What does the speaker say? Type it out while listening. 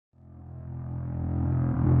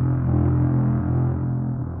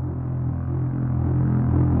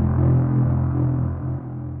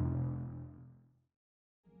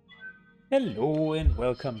Hello and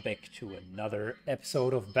welcome back to another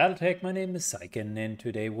episode of BattleTech. My name is Syken and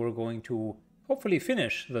today we're going to hopefully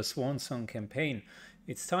finish the Swansong campaign.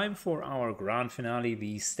 It's time for our grand finale,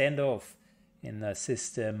 the standoff in the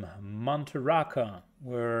system Monteraka,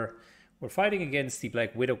 where we're fighting against the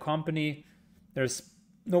Black Widow company. There's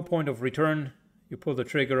no point of return. You pull the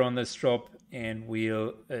trigger on this drop and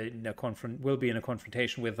we'll be in a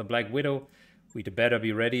confrontation with the Black Widow. We'd better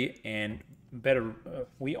be ready, and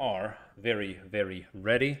we are very, very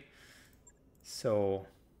ready. So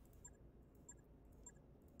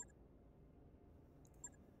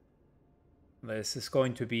this is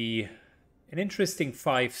going to be an interesting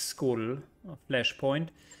 5-skull flashpoint.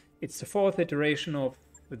 It's the 4th iteration of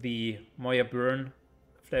the Moya Burn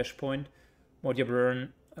flashpoint. Moya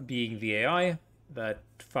Burn being the AI that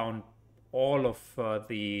found all of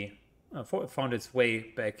found its way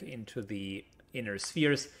back into the inner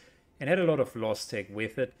spheres and had a lot of lost tech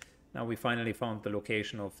with it. Now we finally found the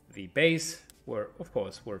location of the base, where of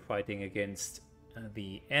course we're fighting against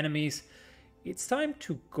the enemies. It's time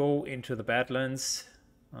to go into the Badlands.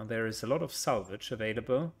 There is a lot of salvage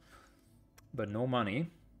available, but no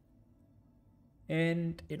money.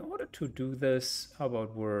 And in order to do this, how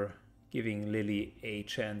about we're giving Lily a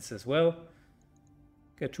chance as well.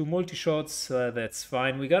 Get 2 multi-shots, that's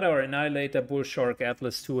fine. We got our Annihilator, Bull Shark,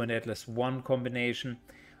 Atlas 2 and Atlas 1 combination.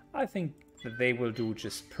 I think that they will do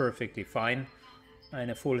just perfectly fine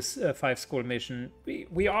in a full 5-skull mission.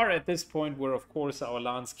 We are at this point where, of course, our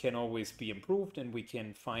lance can always be improved and we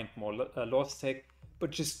can find more lost tech.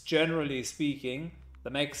 But just generally speaking,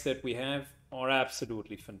 the mechs that we have are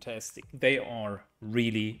absolutely fantastic. They are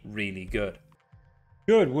really, really good.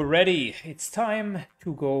 Good, we're ready. It's time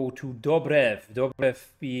to go to Dobrev. Dobrev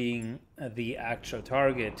being the actual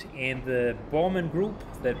target, and the Bowman group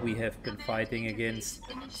that we have been fighting against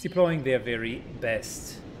is deploying their very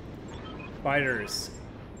best fighters.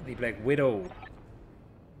 The Black Widow.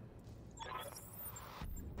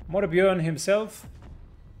 Motorbjörn himself,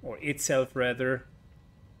 or itself rather,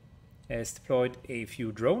 has deployed a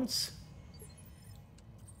few drones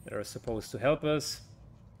that are supposed to help us.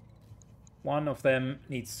 One of them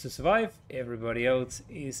needs to survive, everybody else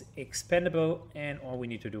is expendable, and all we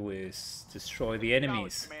need to do is destroy the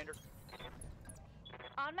enemies.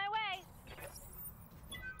 On my way.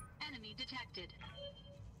 Enemy detected.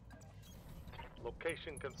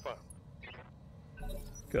 Location confirmed.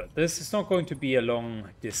 Good. This is not going to be a long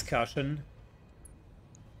discussion.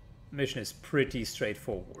 Mission is pretty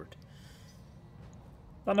straightforward.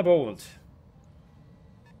 Thunderbolt.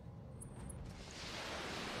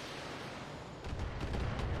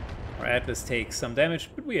 Our Atlas takes some damage,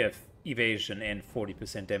 but we have evasion and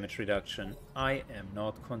 40% damage reduction. I am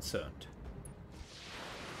not concerned.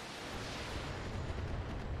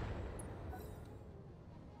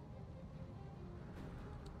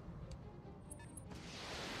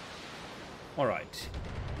 Alright.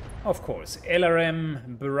 Of course,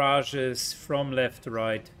 LRM barrages from left to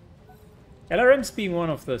right. LRMs being one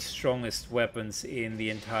of the strongest weapons in the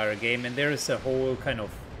entire game, and there is a whole kind of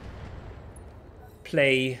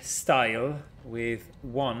play style with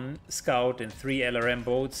 1 scout and 3 LRM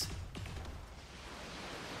boats.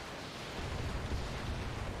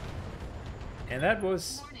 And that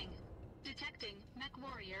was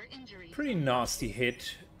pretty nasty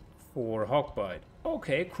hit for Hawkbite.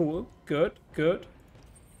 Okay, cool, good, good.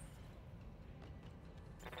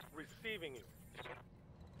 Receiving you.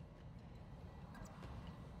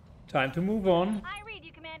 Time to move on. I read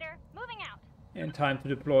you, Commander. Moving out. And time to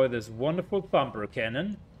deploy this wonderful thumper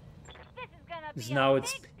cannon. This is gonna be Now a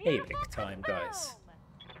it's big, payback time, guys.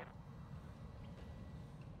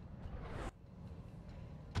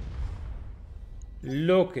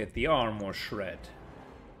 Look at the armor shred.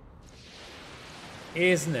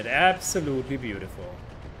 Isn't it absolutely beautiful?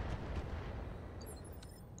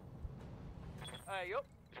 Yup.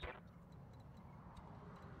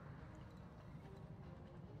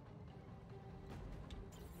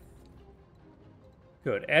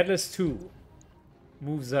 Good. Atlas 2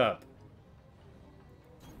 moves up.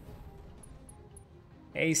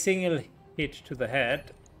 A single hit to the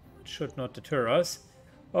head should not deter us.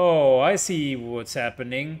 Oh, I see what's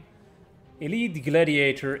happening. Elite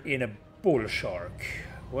Gladiator in a Bull Shark.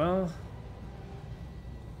 Well,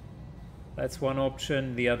 that's one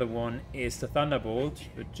option. The other one is the Thunderbolt.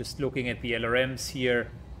 But just looking at the LRMs here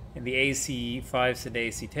in the AC5s and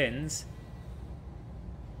AC10s,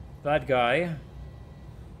 that guy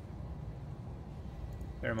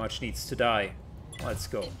very much needs to die. Let's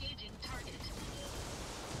go.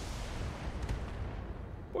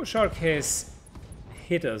 Bull Shark has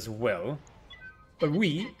hit us well, but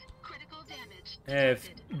we have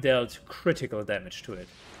dealt critical damage to it.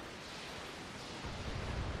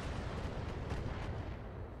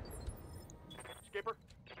 Skipper.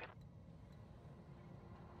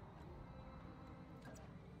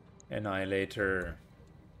 Annihilator.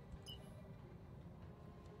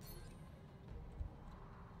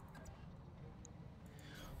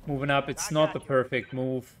 Moving up, it's not the perfect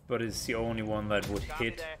move, but it's the only one that would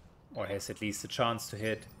hit, or has at least a chance to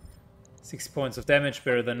hit. 6 points of damage,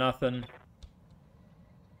 better than nothing.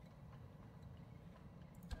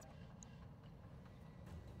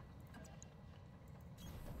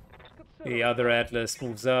 The other Atlas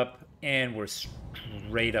moves up, and we're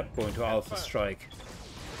straight up going to Alpha Strike.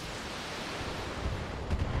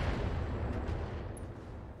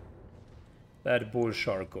 That bull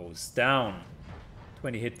shark goes down.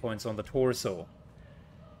 20 hit points on the torso.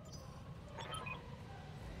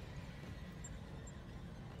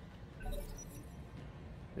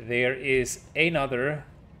 There is another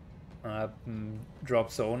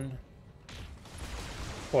drop zone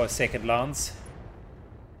for a second lance.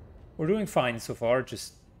 We're doing fine so far,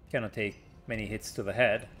 just cannot take many hits to the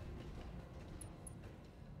head.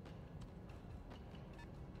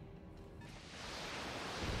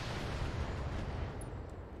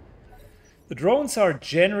 The drones are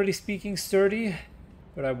generally speaking sturdy,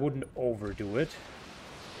 but I wouldn't overdo it.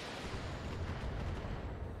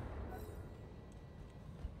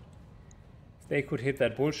 If they could hit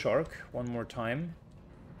that bull shark one more time,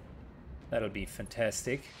 that'll be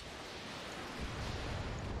fantastic.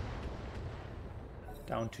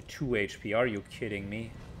 Down to 2 HP, are you kidding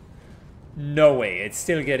me? No way, it's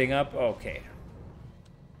still getting up? Okay.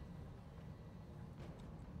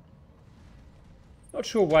 Not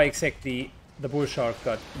sure why exactly the bull shark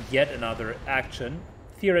got yet another action.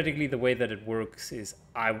 Theoretically, the way that it works is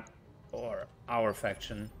our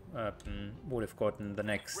faction would have gotten the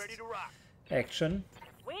next action.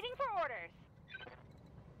 Waiting for orders.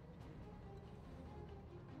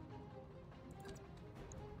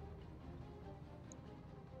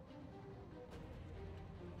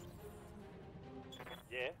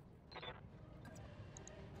 Yeah.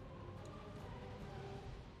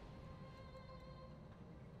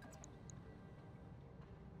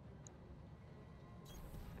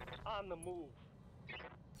 On the move.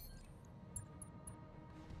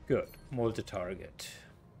 Good. Multi-target.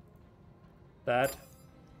 That.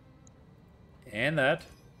 And that.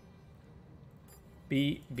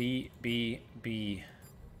 B, B, B, B.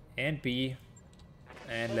 And B.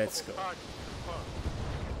 And let's go.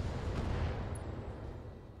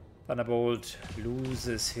 Thunderbolt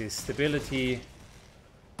loses his stability.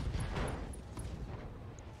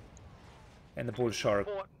 And the bull shark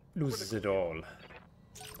loses it all.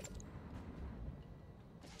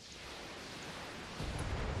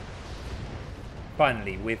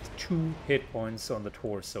 Finally, with 2 hit points on the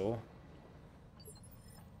torso.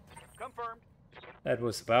 Confirmed. That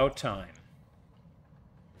was about time.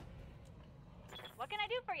 What can I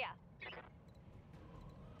do for you?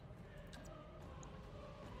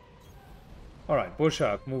 Alright, bull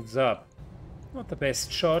shark moves up. Not the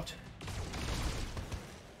best shot,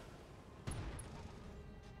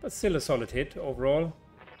 but still a solid hit overall.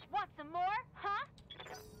 Want some more, huh?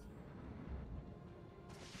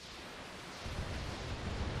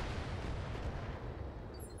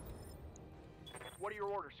 What are your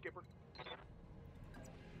orders, Skipper?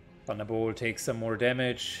 Thunderbolt takes some more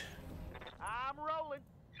damage. I'm rolling.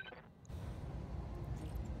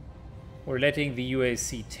 We're letting the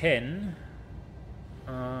UAC-10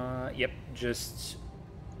 yep, just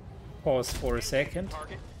pause for a second.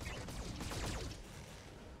 Target.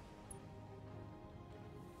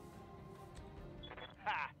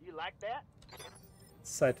 Ha! You like that?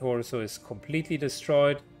 Side torso is completely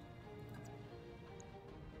destroyed.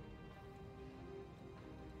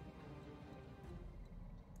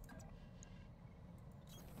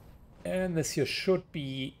 And this here should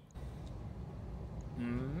be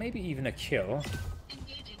maybe even a kill.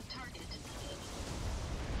 Engaging target.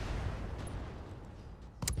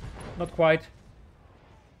 Not quite.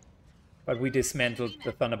 But we dismantled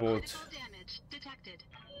the Thunderbolt. Critical damage detected.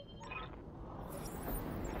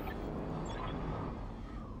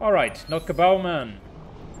 Alright, Knockabauman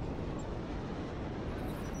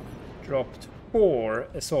dropped 4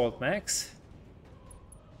 assault mechs.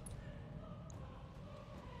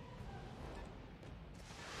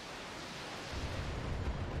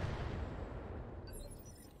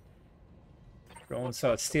 Drones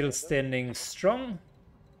are still standing strong.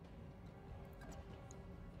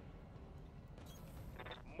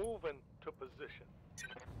 Moving to position.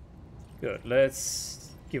 Good, let's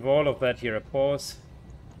give all of that here a pause.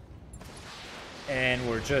 And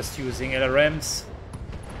we're just using LRMs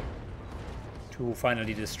to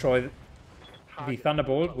finally destroy the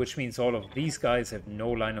Thunderbolt, which means all of these guys have no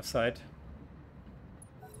line of sight.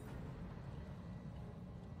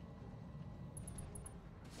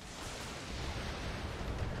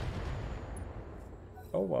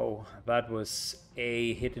 Oh wow, that was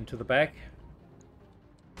a hit into the back.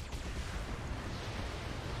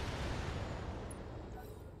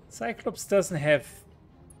 Cyclops doesn't have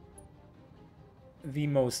the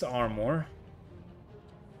most armor.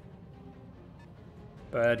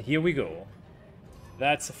 But here we go.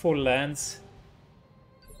 That's a full lance.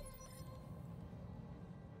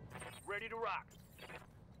 Ready to rock.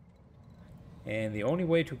 And the only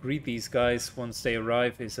way to greet these guys once they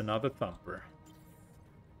arrive is another thumper.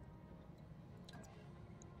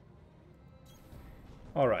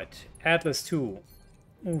 Alright, Atlas 2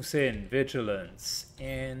 moves in, Vigilance,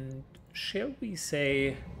 and shall we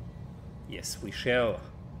say... Yes, we shall.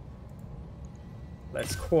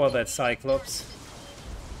 Let's core that Cyclops.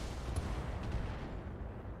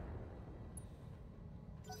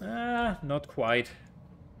 Not quite.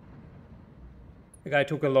 The guy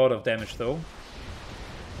took a lot of damage though.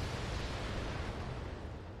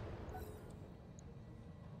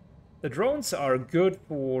 The drones are good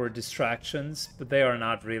for distractions, but they are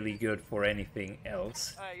not really good for anything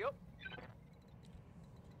else. Yup.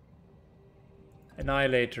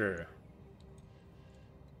 Annihilator.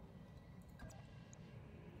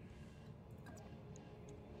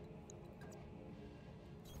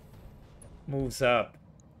 Moves up.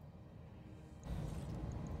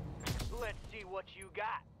 Let's see what you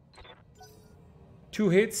got. 2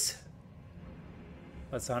 hits.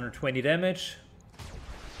 That's 120 damage.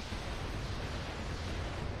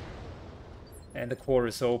 And the core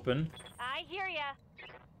is open. I hear ya.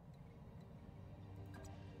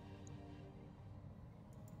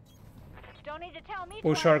 Don't need to tell me.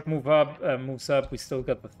 Bull twice. Shark moves up. We still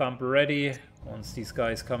got the Thumper ready once these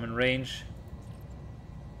guys come in range.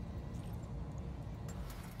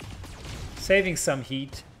 Saving some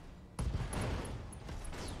heat.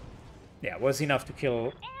 Yeah, was enough to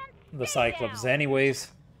kill the Cyclops anyways.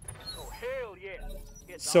 Oh, hell yeah.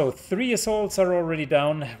 It's So 3 assaults are already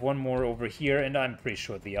down, 1 more over here, and I'm pretty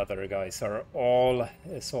sure the other guys are all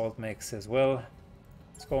assault mechs as well.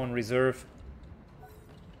 Let's go on reserve.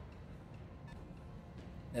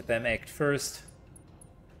 Let them act first.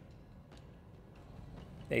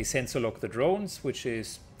 They sensor lock the drones, which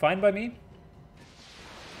is fine by me.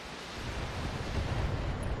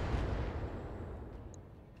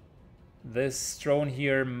 This drone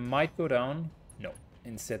here might go down. No,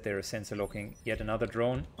 instead they're sensor locking yet another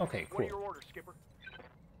drone. Okay, What are cool. your orders, Skipper?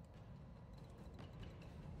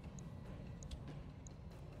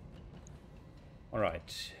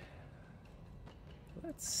 Alright.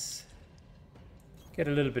 Let's get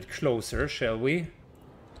a little bit closer, shall we?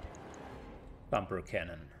 Thumper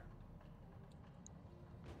cannon.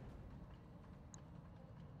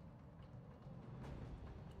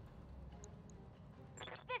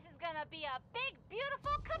 This is gonna be a big,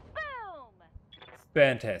 beautiful kaboom!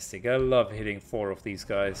 Fantastic. I love hitting 4 of these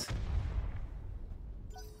guys.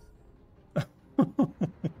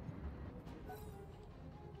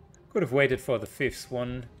 Could have waited for the 5th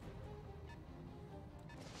one.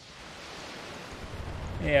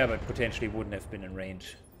 Yeah, but potentially wouldn't have been in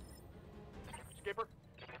range. Skipper?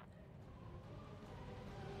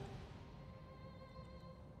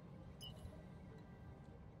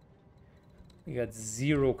 We got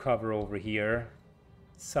 0 cover over here.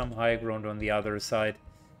 Some high ground on the other side.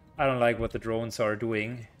 I don't like what the drones are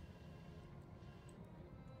doing.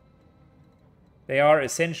 They are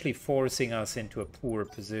essentially forcing us into a poor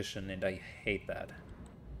position, and I hate that.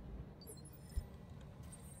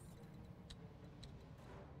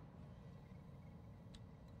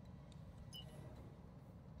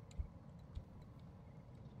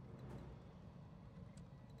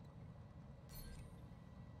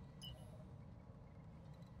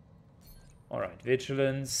 Alright,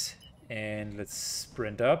 vigilance, and let's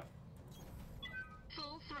sprint up.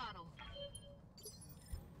 Full throttle.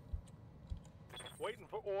 Waiting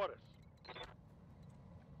for orders.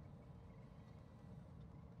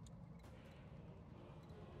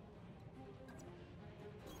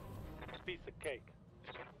 Piece of cake.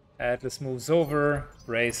 Atlas moves over,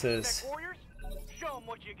 braces. Tech warriors, show 'em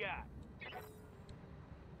what you got.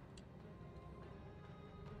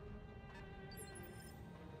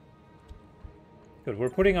 Good,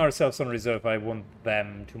 we're putting ourselves on reserve. I want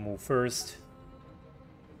them to move first.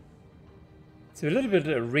 It's a little bit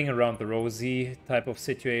a ring around the rosy type of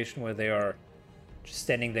situation where they are just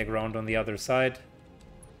standing their ground on the other side.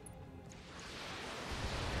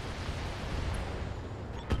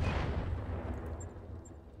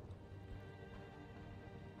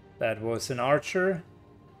 That was an archer.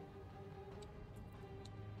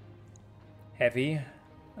 Heavy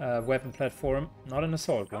weapon platform. Not an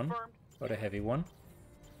assault one, Confirmed. but a heavy one.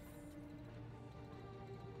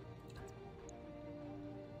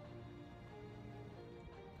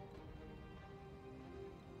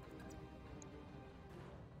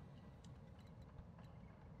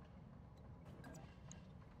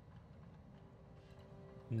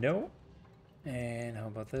 No. And how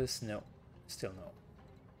about this? No. Still no.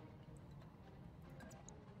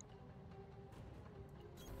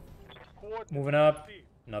 Coordinates Moving up. received.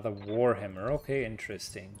 Another Warhammer. Okay,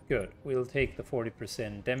 interesting. Good. We'll take the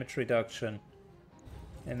 40% damage reduction.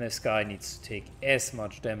 And this guy needs to take as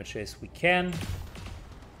much damage as we can.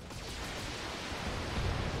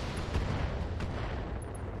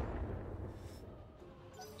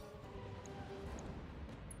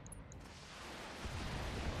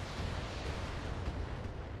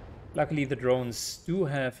 Luckily, the drones do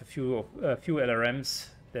have a few LRMs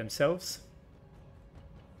themselves.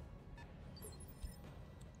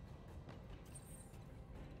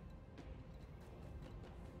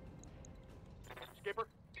 Skipper.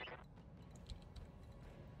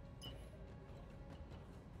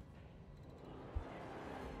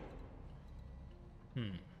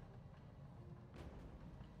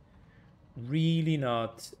 Really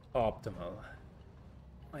not optimal.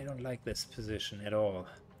 I don't like this position at all.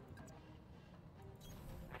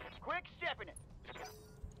 Quick stepping it.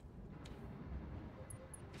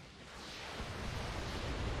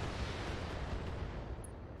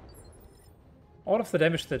 All of the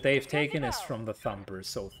damage that they've taken is from the Thumper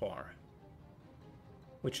so far,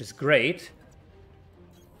 which is great.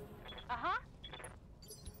 Uh-huh.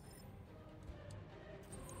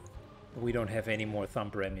 We don't have any more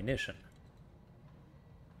Thumper ammunition.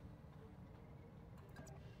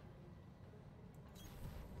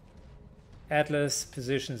 Atlas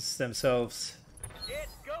positions themselves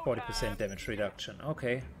It's go 40% time. damage reduction.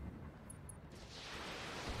 Okay.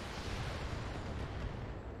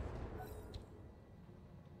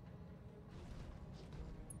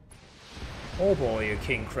 Oh boy, a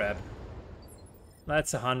king crab.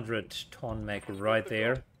 That's 100-ton mech right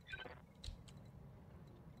there.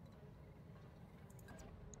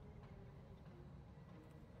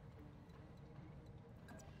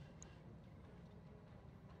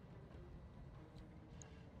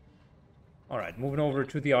 Alright, moving over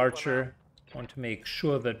to the archer. Want to make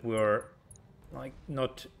sure that we're like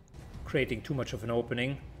not creating too much of an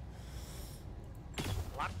opening.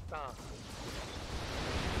 Locked on.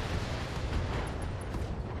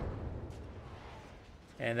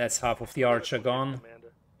 And that's half of the archer gone.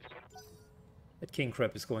 Commander. That king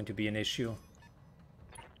crab is going to be an issue.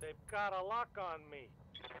 They've got a lock on me.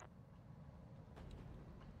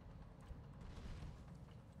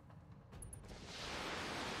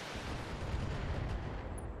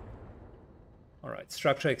 Alright,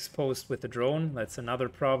 structure exposed with the drone. That's another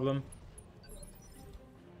problem.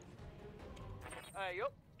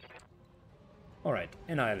 Yup. Alright,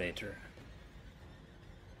 Annihilator.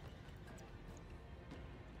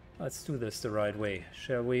 Let's do this the right way,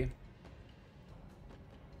 shall we?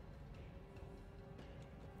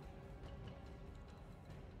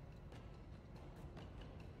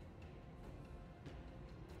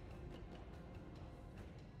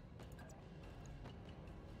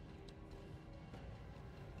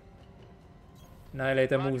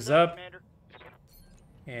 Annihilator moves Roger that, up, Commander.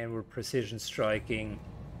 and we're precision striking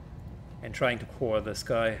and trying to core this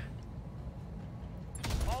guy.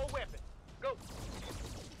 All weapons. Go.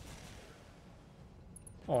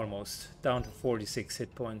 Almost. Down to 46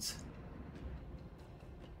 hit points.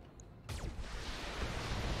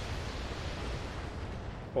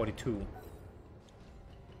 $42.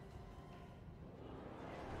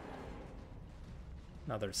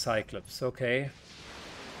 Another Cyclops, okay.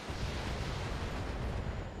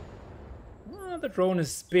 Well, the drone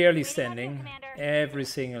is barely standing. Commander. Every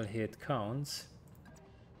single hit counts.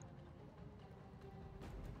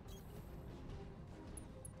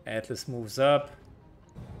 Atlas moves up.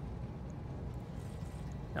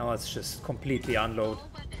 Now let's just completely unload. All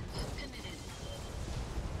weapons committed.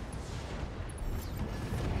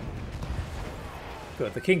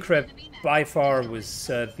 Good. The King Crab by far was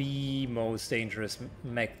the most dangerous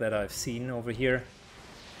mech that I've seen over here.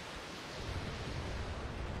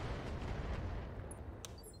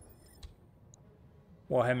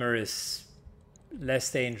 Warhammer is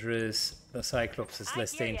less dangerous. The Cyclops is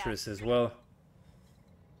less hear ya. dangerous as well.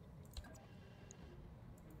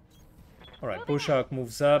 Alright, Bushhawk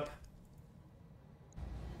moves up.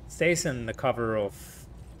 Stays in the cover of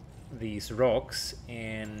these rocks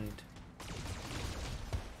and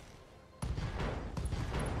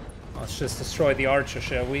Let's just destroy the archer,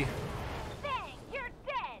 shall we? Bang! You're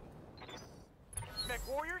dead! Mech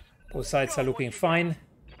warriors? Both sides are looking fine.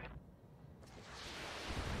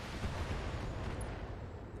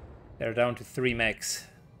 They're down to 3 mechs.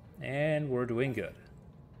 And we're doing good.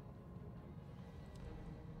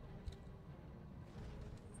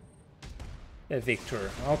 A victor.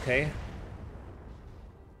 Okay.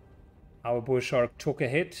 Our bull shark took a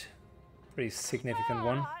hit. Pretty significant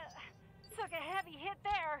one. Took a heavy hit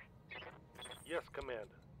there. Yes, Commander.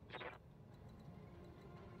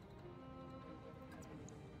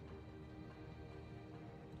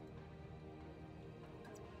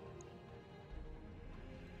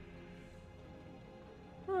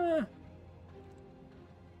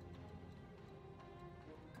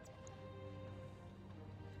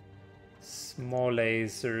 Small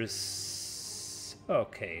lasers.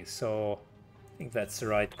 Okay, so I think that's the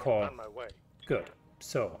right call. On my way. Good.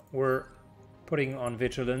 So we're putting on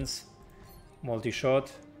vigilance,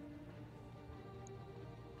 multi-shot.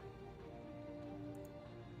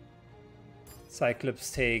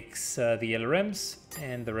 Cyclops takes the LRMs,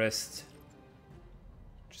 and the rest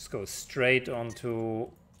just goes straight onto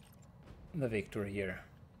the victor here.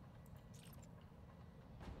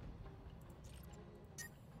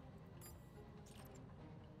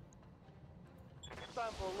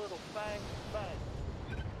 Time for a little bang, bang.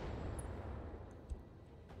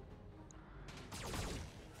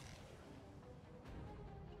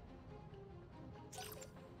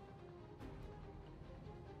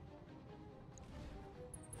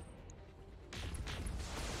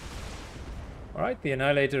 Alright, the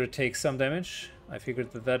Annihilator takes some damage. I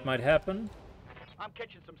figured that that might happen. I'm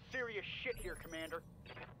catching some serious shit here, Commander.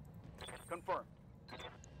 Confirmed.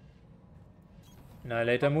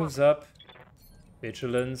 Annihilator moves up.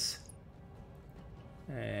 Vigilance.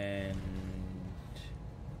 And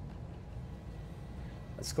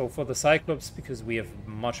let's go for the Cyclops because we have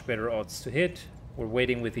much better odds to hit. We're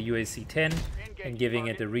waiting with the UAC 10 and giving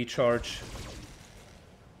it a recharge.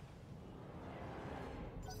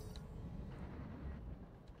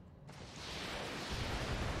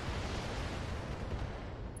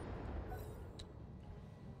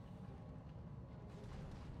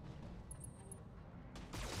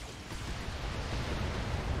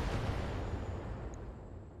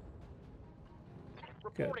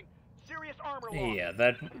 Reporting serious armor loss. Yeah,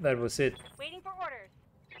 that was it. Waiting for orders.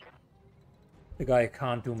 The guy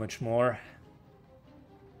can't do much more.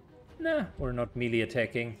 Nah, we're not melee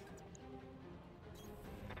attacking.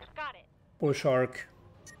 Got it. Bull Shark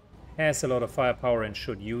has a lot of firepower and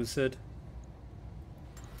should use it.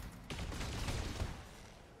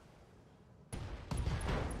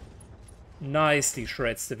 Nicely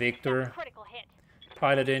shreds the Victor. Critical hit.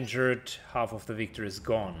 Pilot injured, half of the Victor is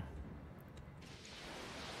gone.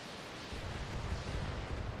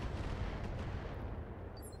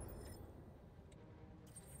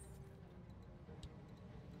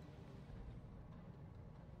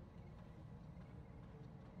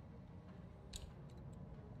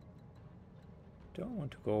 Don't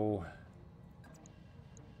want to go.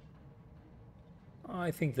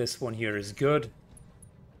 I think this one here is good.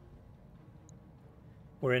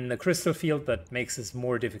 We're in the crystal field that makes us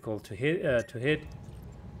more difficult to hit,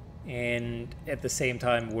 and at the same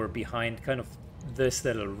time we're behind kind of this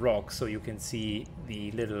little rock, so you can see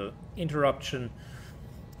the little interruption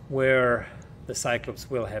where the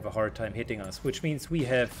Cyclops will have a hard time hitting us, which means we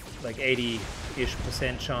have like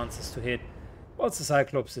 80-ish% chances to hit, whilst the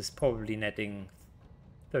Cyclops is probably netting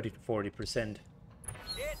 30 to 40%.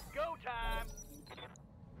 It's go time.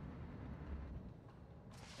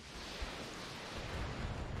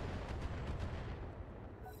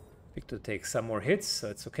 Victor takes some more hits, so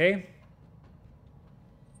it's okay.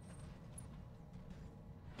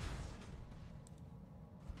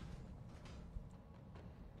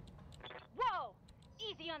 Whoa!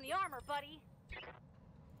 Easy on the armor, buddy.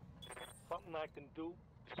 Something I can do.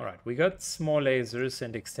 Alright, we got small lasers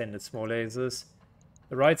and extended small lasers.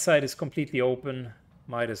 The right side is completely open.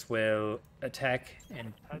 Might as well attack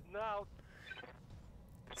and Heading out.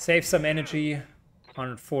 save some energy.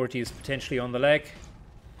 140 is potentially on the leg.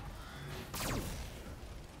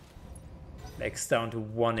 Leg's down to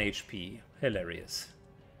 1 HP. Hilarious.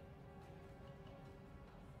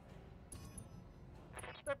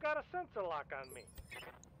 They've got a sensor lock on me.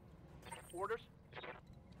 Orders.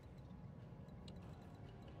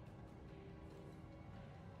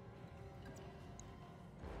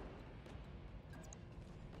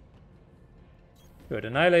 Good.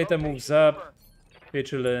 Annihilator moves up. Confirmed.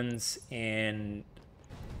 Vigilance, and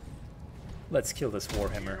let's kill this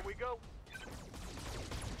Warhammer. Here we go.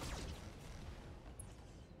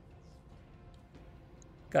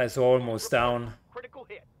 Guy's almost down. Critical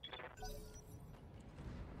hit.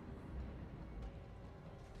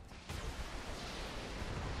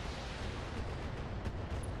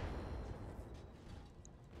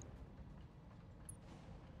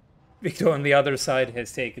 Victor on the other side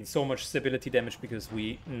has taken so much stability damage because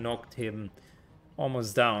we knocked him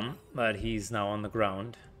almost down, but he's now on the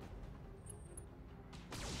ground.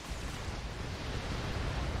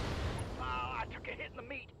 I took a hit in the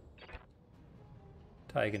meat.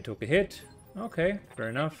 Syken took a hit. Okay, fair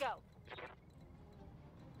enough. Go.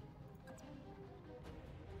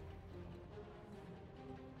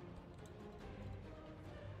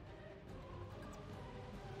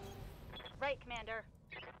 Right, Commander.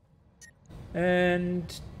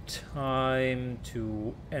 And time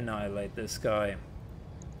to annihilate this guy.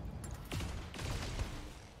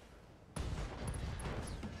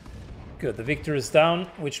 Good, the victor is down,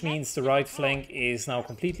 which means the right flank is now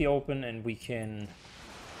completely open and we can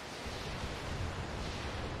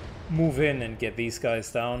move in and get these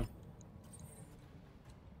guys down.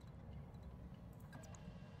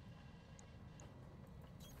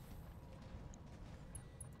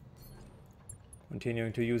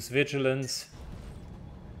 Continuing to use vigilance.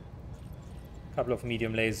 A couple of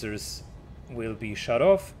medium lasers will be shut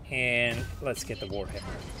off, and let's get the warhammer.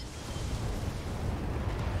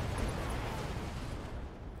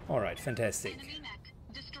 Alright, fantastic. Enemy mech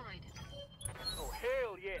destroyed. Oh,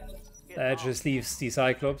 hell yeah. Get That on. just leaves the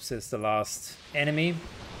Cyclops as the last enemy.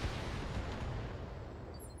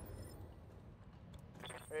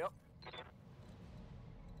 Yep.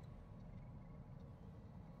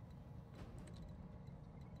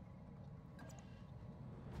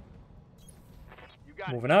 You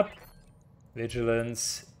got Moving up.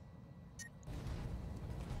 Vigilance. it.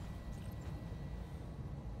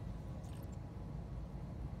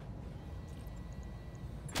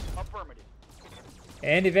 Affirmative.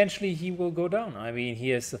 And eventually he will go down. I mean, he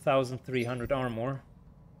has 1,300 armor.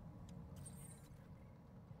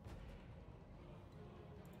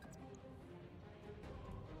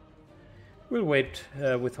 We'll wait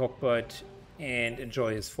with Hawkbite and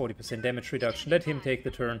enjoy his 40% damage reduction. Let him take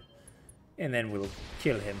the turn, and then we'll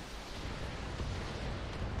kill him.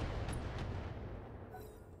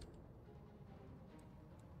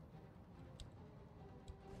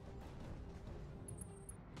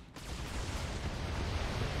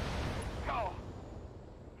 Oh.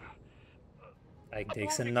 Syken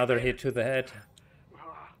takes another hit to the head.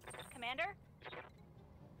 Commander?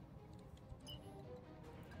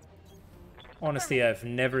 Honestly, I've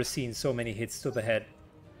never seen so many hits to the head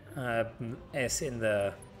as in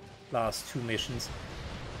the last two missions.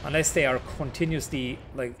 Unless they are continuously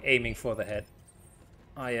like aiming for the head.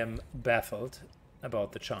 I am baffled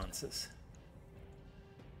about the chances.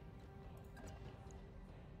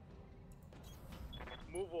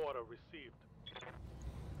 Move order received.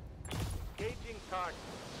 Engaging target.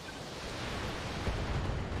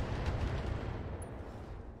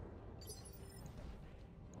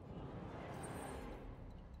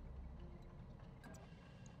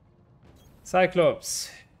 Cyclops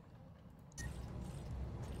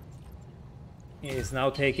is now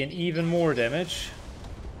taking even more damage.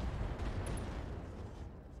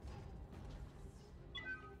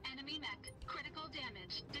 Enemy mech critical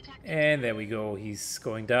damage detected. And there we go, he's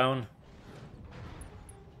going down.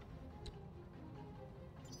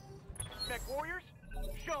 Mech warriors,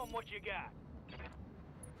 show them what you got.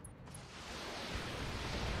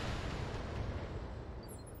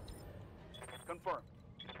 Confirmed.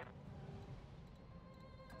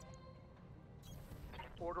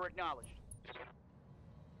 Order acknowledged.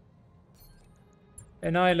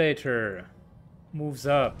 Annihilator moves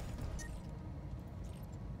up.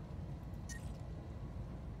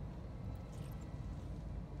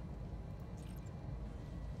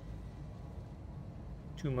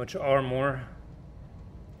 Too much armor.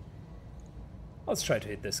 Let's try to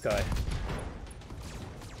hit this guy.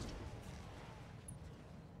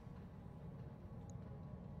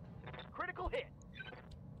 Critical hit.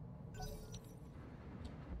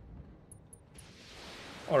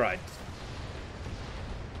 Alright.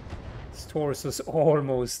 His torso is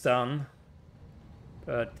almost done.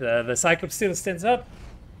 But the Cyclops still stands up.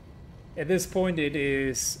 At this point it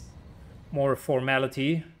is more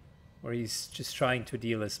formality, where he's just trying to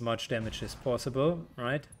deal as much damage as possible,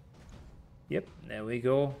 right? Yep, there we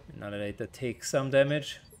go. Annihilator takes some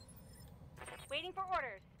damage. Waiting for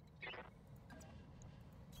orders.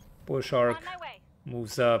 Bull Shark On my way.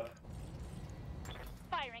 moves up.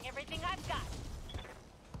 Firing everything I've got.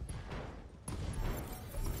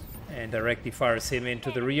 And directly fires him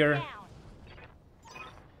into the rear. Down.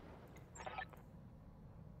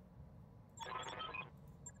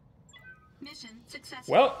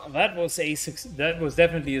 Well, that was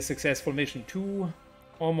definitely a successful mission. 2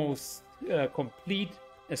 almost complete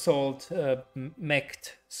assault mech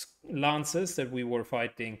lances that we were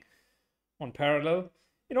fighting on parallel.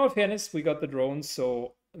 In all fairness, we got the drones,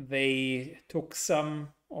 so they took some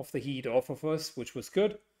of the heat off of us, which was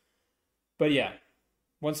good. But yeah,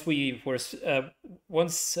 once the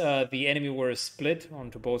enemy were split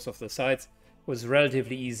onto both of the sides, it was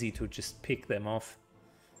relatively easy to just pick them off.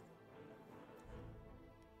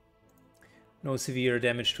 No severe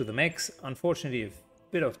damage to the mechs. Unfortunately, a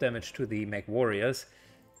bit of damage to the mech warriors.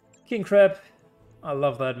 King Crab, I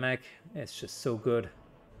love that mech. It's just so good.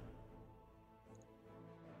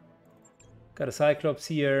 Got a Cyclops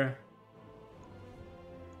here.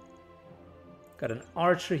 Got an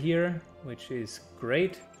Archer here, which is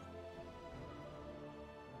great.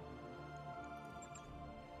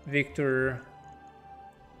 Victor.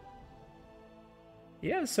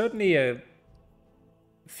 Yeah, certainly a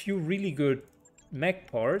few really good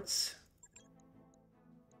mech parts.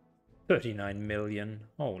 39 million.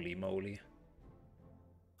 Holy moly.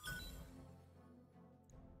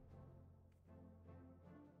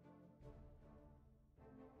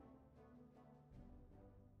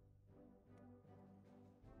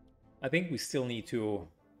 I think we still need to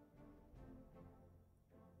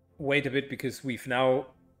wait a bit because we've now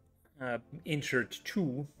injured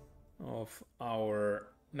 2 of our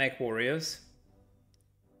mech warriors.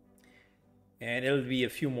 And it'll be a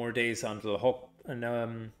few more days until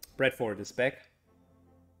Bradford is back.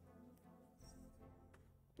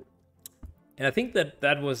 And I think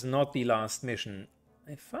that was not the last mission.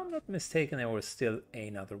 If I'm not mistaken, there was still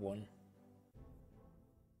another one.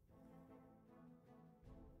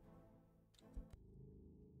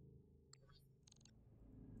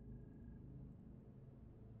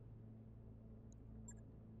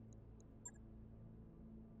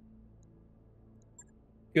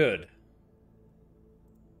 Good.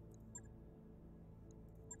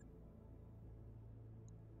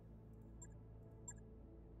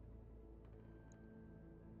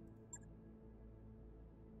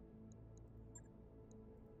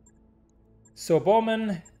 So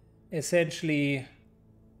Bowman essentially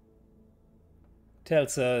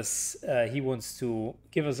tells us he wants to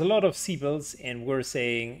give us a lot of Seabells, and we're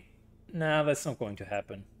saying, nah, that's not going to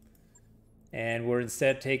happen. And we're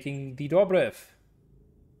instead taking the Dobrev.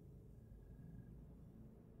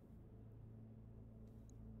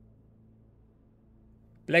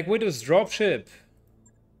 Black Widow's dropship.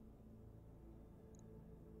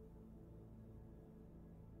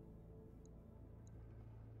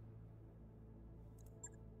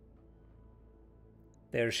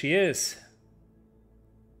 There she is.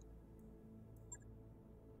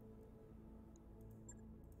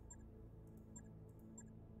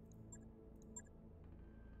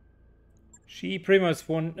 She pretty much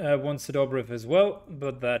wants the Dobrev as well,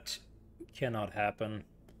 but that cannot happen.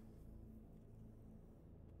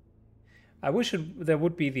 I wish there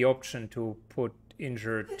would be the option to put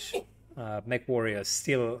injured mech warriors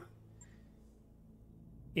still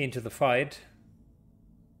into the fight.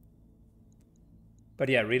 But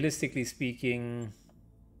yeah, realistically speaking,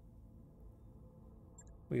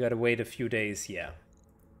 we gotta wait a few days, yeah.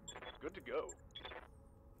 Good to go.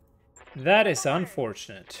 That is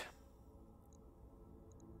unfortunate.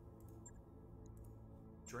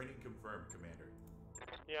 Training confirmed, Commander.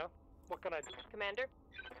 Yeah? What can I do? Commander,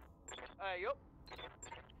 Yup.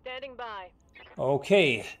 standing by.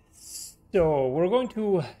 Okay, so we're going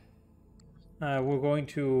to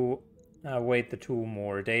wait the 2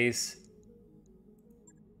 more days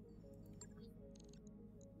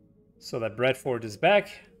so that Bradford is back,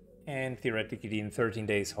 and theoretically in 13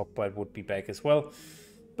 days Hawkbite would be back as well.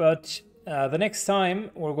 But the next time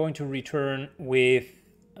we're going to return with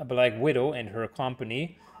a Black Widow and her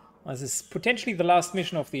company. This is potentially the last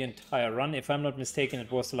mission of the entire run. If I'm not mistaken,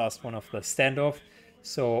 it was the last one of the standoff.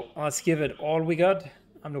 So let's give it all we got.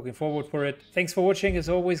 I'm looking forward for it. Thanks for watching as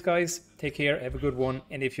always, guys. Take care, have a good one.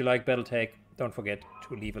 And if you like BattleTech, don't forget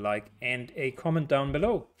to leave a like and a comment down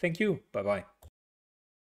below. Thank you. Bye-bye.